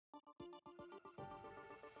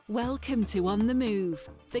Welcome to On the Move,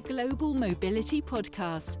 the global mobility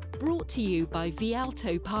podcast brought to you by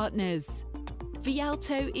Vialto Partners.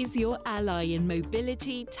 Vialto is your ally in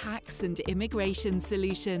mobility, tax and immigration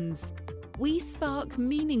solutions. We spark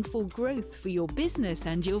meaningful growth for your business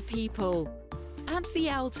and your people. At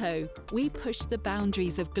Vialto, we push the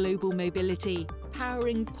boundaries of global mobility,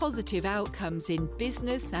 powering positive outcomes in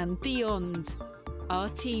business and beyond. Our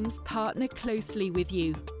teams partner closely with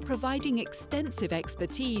you, providing extensive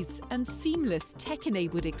expertise and seamless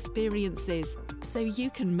tech-enabled experiences so you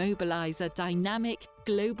can mobilize a dynamic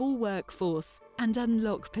global workforce and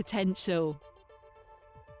unlock potential.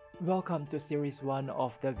 Welcome to Series 1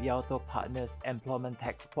 of the Vialto Partners Employment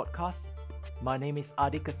Tax Podcast. My name is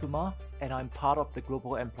Kesuma and I'm part of the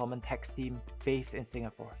Global Employment Tax team based in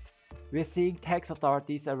Singapore. We're seeing tax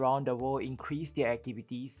authorities around the world increase their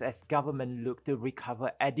activities as government look to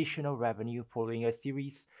recover additional revenue following a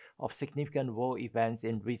series of significant world events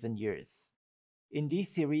in recent years. In this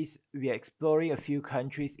series, we are exploring a few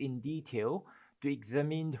countries in detail to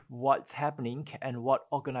examine what's happening and what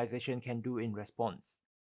organizations can do in response.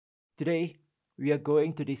 Today, we are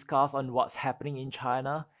going to discuss on what's happening in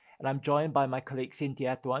China, and I'm joined by my colleague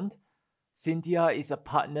Cynthia Duan. Cynthia is a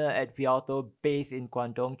partner at Vialto based in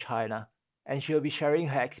Guangdong, China, and she'll be sharing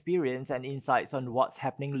her experience and insights on what's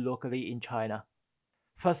happening locally in China.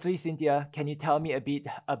 Firstly, Cynthia, can you tell me a bit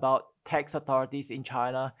about tax authorities in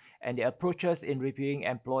China and their approaches in reviewing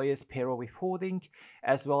employers' payroll withholding,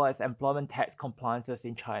 as well as employment tax compliances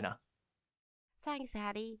in China? Thanks,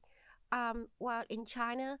 Hattie. In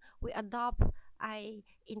China, we adopt a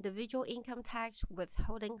individual income tax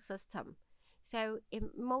withholding system. So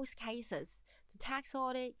in most cases, the tax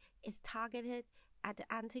audit is targeted at the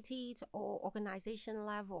entity or organization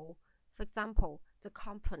level. For example, the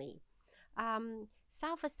company.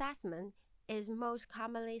 Self-assessment is most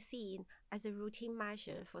commonly seen as a routine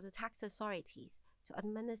measure for the tax authorities to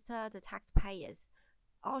administer the taxpayers.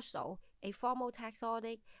 Also, a formal tax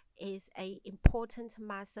audit is an important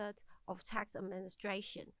method of tax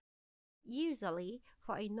administration. Usually,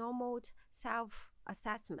 for a normal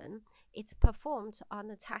self-assessment, it's performed on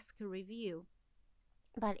a task review.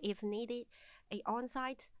 But if needed, an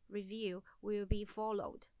on-site review will be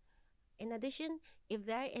followed. In addition, if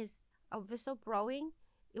there is a whistleblowing,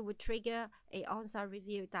 it would trigger an on-site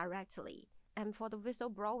review directly. And for the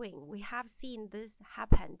whistleblowing, we have seen this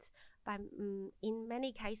happen in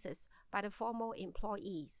many cases by the formal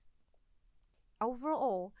employees.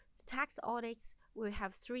 Overall, the tax audits will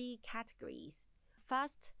have three categories.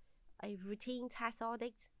 First, a routine tax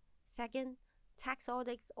audit. Second, tax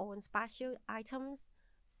audits on special items.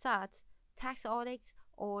 Third, tax audits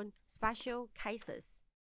on special cases.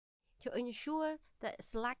 To ensure that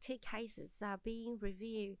selected cases are being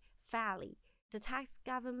reviewed fairly, the tax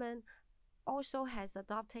government also has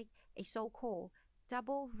adopted a so-called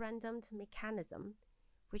double random mechanism,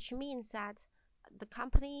 which means that the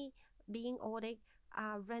company being audited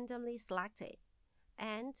are randomly selected,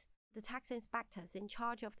 and the tax inspectors in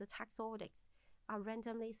charge of the tax audits are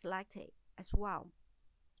randomly selected as well.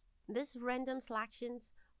 These random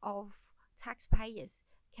selections of taxpayers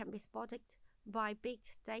can be spotted by big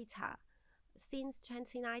data. Since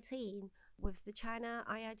 2019, with the China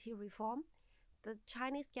IIT reform, the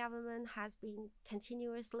Chinese government has been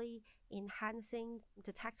continuously enhancing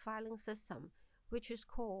the tax filing system, which is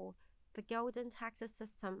called the Golden Tax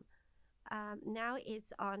System. Now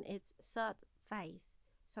it's on its third phase,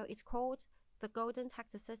 so it's called the Golden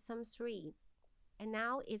Tax System 3, and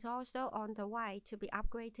now it's also on the way to be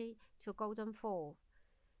upgraded to Golden 4.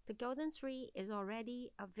 The Golden 3 is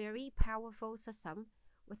already a very powerful system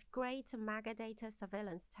with great megadata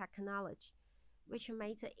surveillance technology, which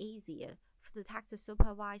makes it easier for the tax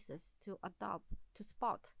supervisors to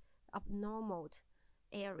spot abnormal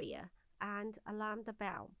area and alarm the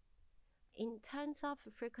bell. In terms of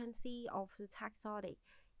frequency of the tax audit,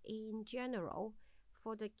 in general,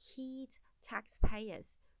 for the key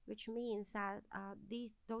taxpayers, which means that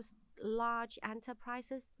those large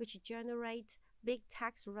enterprises which generate big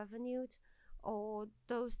tax revenue, or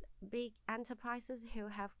those big enterprises who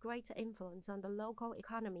have great influence on the local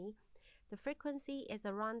economy, the frequency is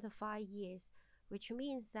around 5 years, which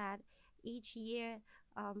means that each year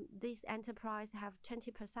these enterprises have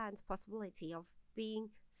 20% possibility of being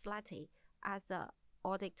selected as an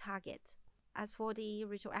audit target. As for the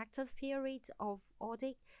retroactive period of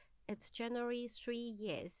audit, it's generally 3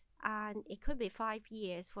 years, and it could be 5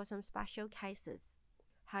 years for some special cases.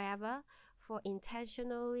 However, for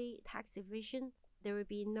intentionally tax evasion, there will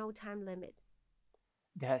be no time limit.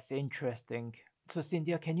 That's interesting. So,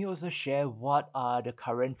 Cynthia, can you also share what are the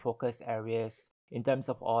current focus areas in terms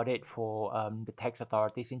of audit for the tax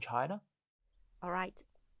authorities in China? All right.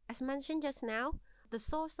 As mentioned just now, the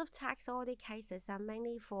source of tax audit cases are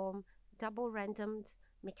mainly from double random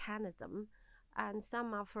mechanism, and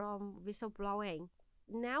some are from whistleblowing.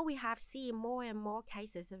 Now we have seen more and more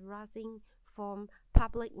cases arising from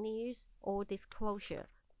public news or disclosure.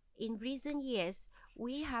 In recent years,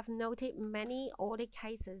 we have noted many audit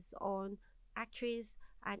cases on actors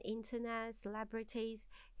and internet celebrities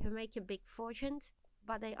who make a big fortune,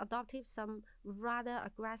 but they adopted some rather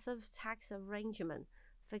aggressive tax arrangement.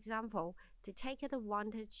 For example, to take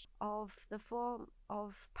advantage of the form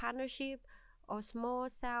of partnership or small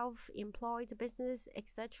self-employed business,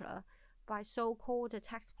 etc., by so-called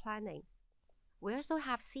tax planning. We also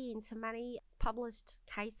have seen so many published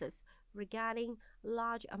cases regarding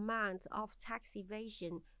large amounts of tax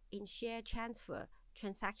evasion in share transfer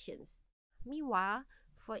transactions. Meanwhile,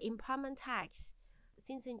 for employment tax,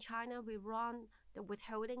 since in China we run the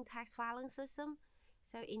withholding tax filing system,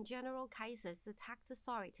 so in general cases, the tax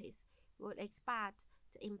authorities would expect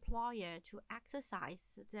the employer to exercise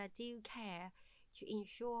their due care to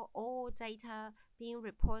ensure all data being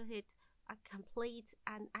reported are complete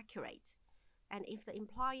and accurate. And if the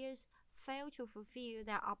employers fail to fulfill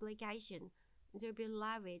their obligation, they'll be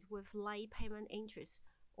levied with late payment interest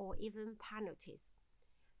or even penalties.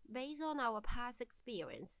 Based on our past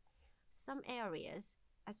experience, some areas,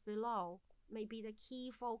 as below, may be the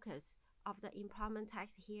key focus of the employment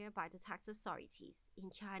tax here by the tax authorities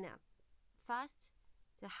in China. First,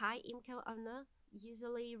 the high income earner,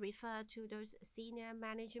 usually refer to those senior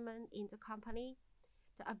management in the company,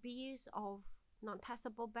 the abuse of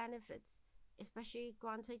non-taxable benefits, especially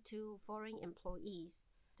granted to foreign employees,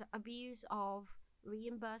 the abuse of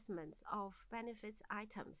reimbursements of benefits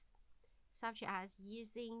items, such as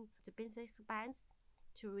using the business expense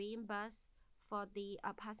to reimburse for the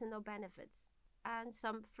personal benefits, and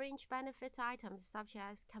some fringe benefits items such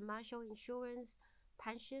as commercial insurance,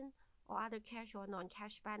 pension, or other cash or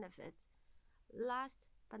non-cash benefits. Last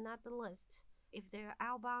but not the least, if there are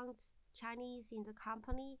outbound Chinese in the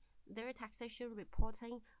company, their taxation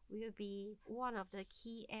reporting will be one of the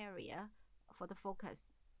key area for the focus.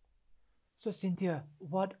 So, Cynthia,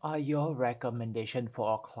 what are your recommendations for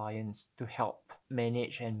our clients to help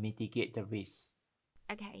manage and mitigate the risks?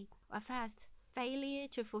 Okay, well, first, failure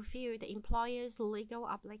to fulfill the employer's legal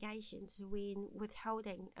obligations when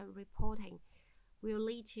withholding and reporting will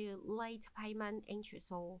lead to late payment interest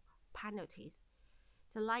or penalties.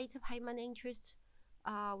 The late payment interest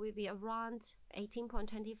will be around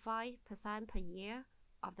 18.25% per year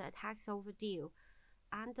of the tax overdue,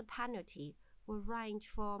 and the penalty will range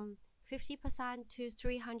from 50% to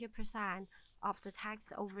 300% of the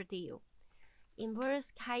tax overdue. In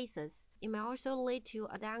worst cases, it may also lead to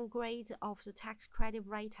a downgrade of the tax credit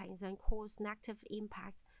ratings and cause negative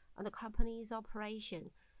impact on the company's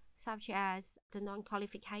operation, such as the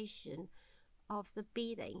non-qualification of the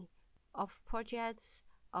bidding of projects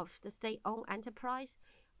of the state-owned enterprise,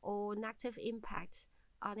 or negative impact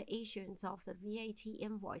on the issuance of the VAT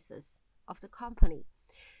invoices of the company.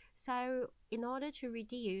 So, in order to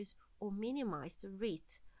reduce or minimize the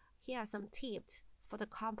risk, here are some tips for the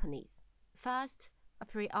companies. First, a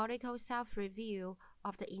periodical self-review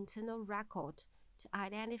of the internal record to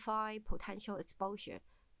identify potential exposure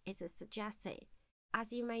is suggested.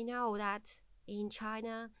 As you may know that in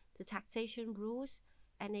China, the taxation rules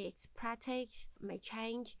and its practice may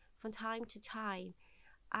change from time to time,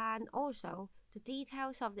 and also the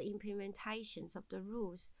details of the implementations of the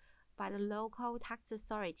rules by the local tax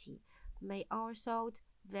authority may also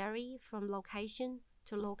vary from location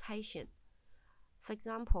to location. For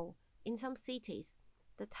example, in some cities,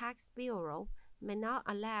 the tax bureau may not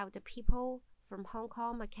allow the people from Hong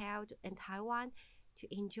Kong, Macau, and Taiwan to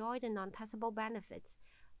enjoy the non-taxable benefits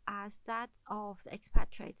as that of the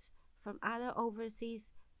expatriates from other overseas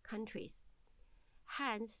countries.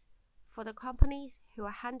 Hence, for the companies who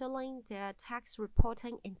are handling their tax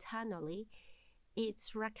reporting internally,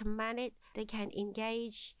 it's recommended they can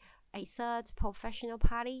engage a third professional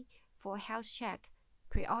party for a health check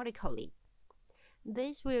periodically.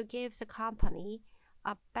 This will give the company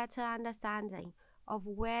a better understanding of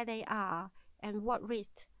where they are and what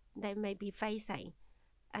risks they may be facing,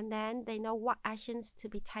 and then they know what actions to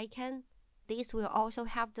be taken. This will also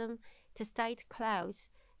help them to stay close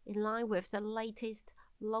in line with the latest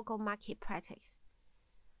local market practice.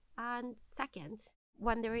 And second,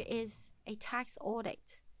 when there is a tax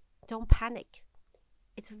audit, don't panic.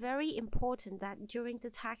 It's very important that during the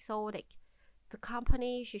tax audit, the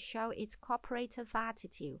company should show its cooperative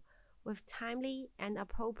attitude with timely and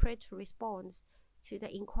appropriate response to the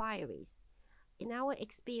inquiries. In our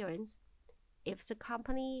experience, if the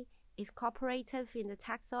company is cooperative in the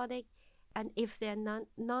tax audit, and if their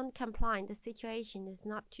non-compliant, the situation is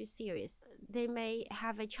not too serious, they may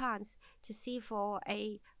have a chance to seek for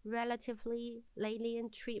a relatively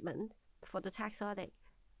lenient treatment for the tax audit.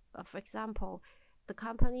 For example, the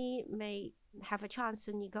company may have a chance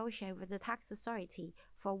to negotiate with the tax authority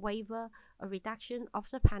for waiver or reduction of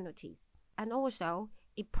the penalties. And also,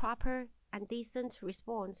 a proper and decent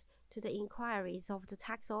response to the inquiries of the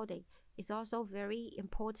tax audit is also very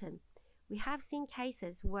important. We have seen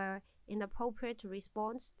cases where inappropriate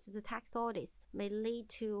response to the tax audits may lead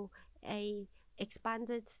to an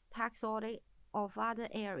expanded tax audit of other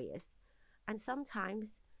areas. And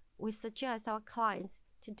sometimes we suggest our clients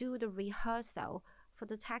to do the rehearsal for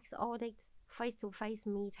the tax audit's face-to-face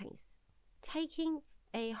meetings. Taking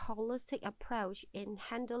a holistic approach in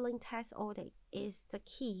handling tax audit is the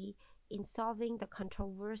key in solving the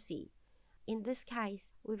controversy. In this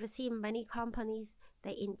case, we've seen many companies,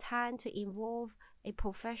 they intend to involve a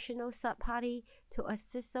professional third party to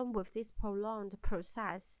assist them with this prolonged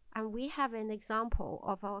process. And we have an example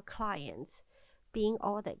of our clients being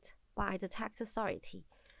audited by the tax authority.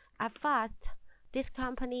 At first, this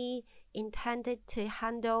company intended to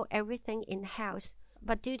handle everything in-house,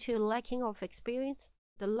 but due to lacking of experience,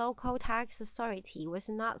 the local tax authority was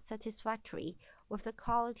not satisfactory with the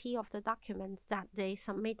quality of the documents that they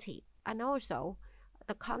submitted. And also,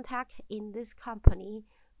 the contact in this company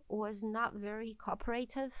was not very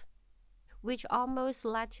cooperative, which almost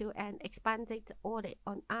led to an expanded audit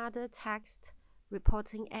on other tax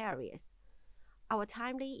reporting areas. Our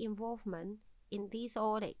timely involvement in this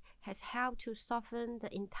audit has helped to soften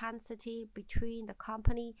the intensity between the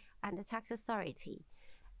company and the tax authority.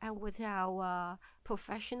 And with our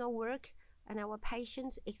professional work and our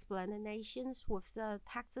patient explanations with the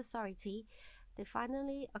tax authority, they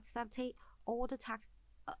finally accepted all the tax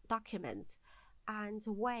documents and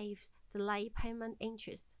waived the late payment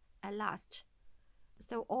interest at last.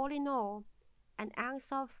 So all in all, an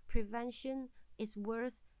ounce of prevention is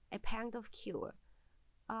worth a pound of cure.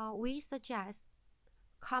 We suggest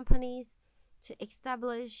companies to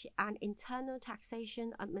establish an internal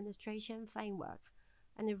taxation administration framework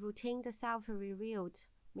and a routine self-reviewed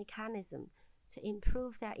mechanism to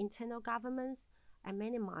improve their internal governance and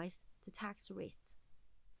minimize the tax risks.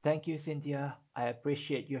 Thank you, Cynthia. I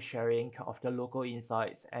appreciate your sharing of the local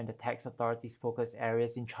insights and the tax authorities' focus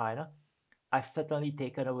areas in China. I've certainly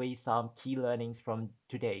taken away some key learnings from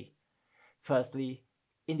today. Firstly,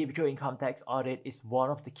 individual income tax audit is one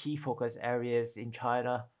of the key focus areas in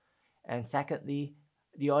China. And secondly,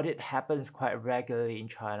 the audit happens quite regularly in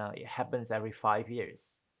China. It happens every 5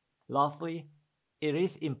 years. Lastly, it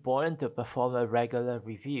is important to perform a regular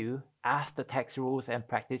review as the tax rules and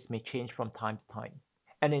practice may change from time to time.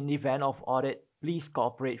 And in the event of audit, please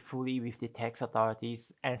cooperate fully with the tax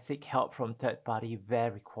authorities and seek help from third party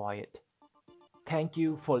where required. Thank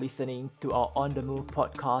you for listening to our On the Move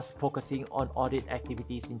podcast focusing on audit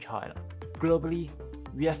activities in China. Globally,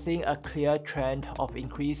 we are seeing a clear trend of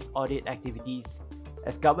increased audit activities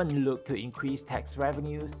as government look to increase tax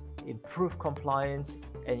revenues, improve compliance,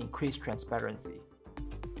 and increase transparency.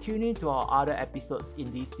 Tune in to our other episodes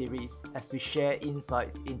in this series as we share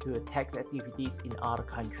insights into the tax activities in other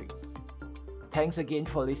countries. Thanks again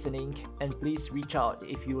for listening, and please reach out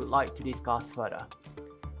if you would like to discuss further.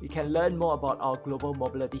 You can learn more about our global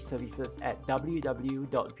mobility services at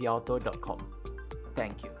www.vialto.com.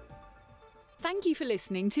 Thank you. Thank you for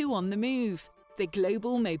listening to On the Move, the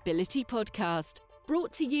Global Mobility Podcast,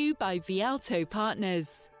 brought to you by Vialto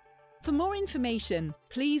Partners. For more information,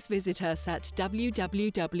 please visit us at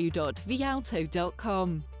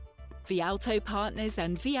www.vialto.com. Vialto Partners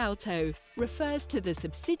and Vialto refers to the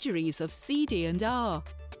subsidiaries of CD&R,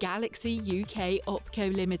 Galaxy UK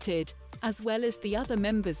OpCo Limited, as well as the other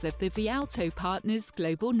members of the Vialto Partners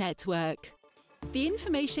Global Network. The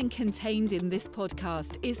information contained in this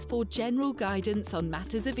podcast is for general guidance on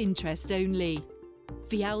matters of interest only.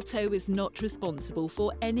 Vialto is not responsible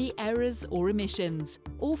for any errors or omissions,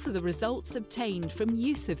 or for the results obtained from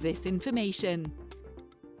use of this information.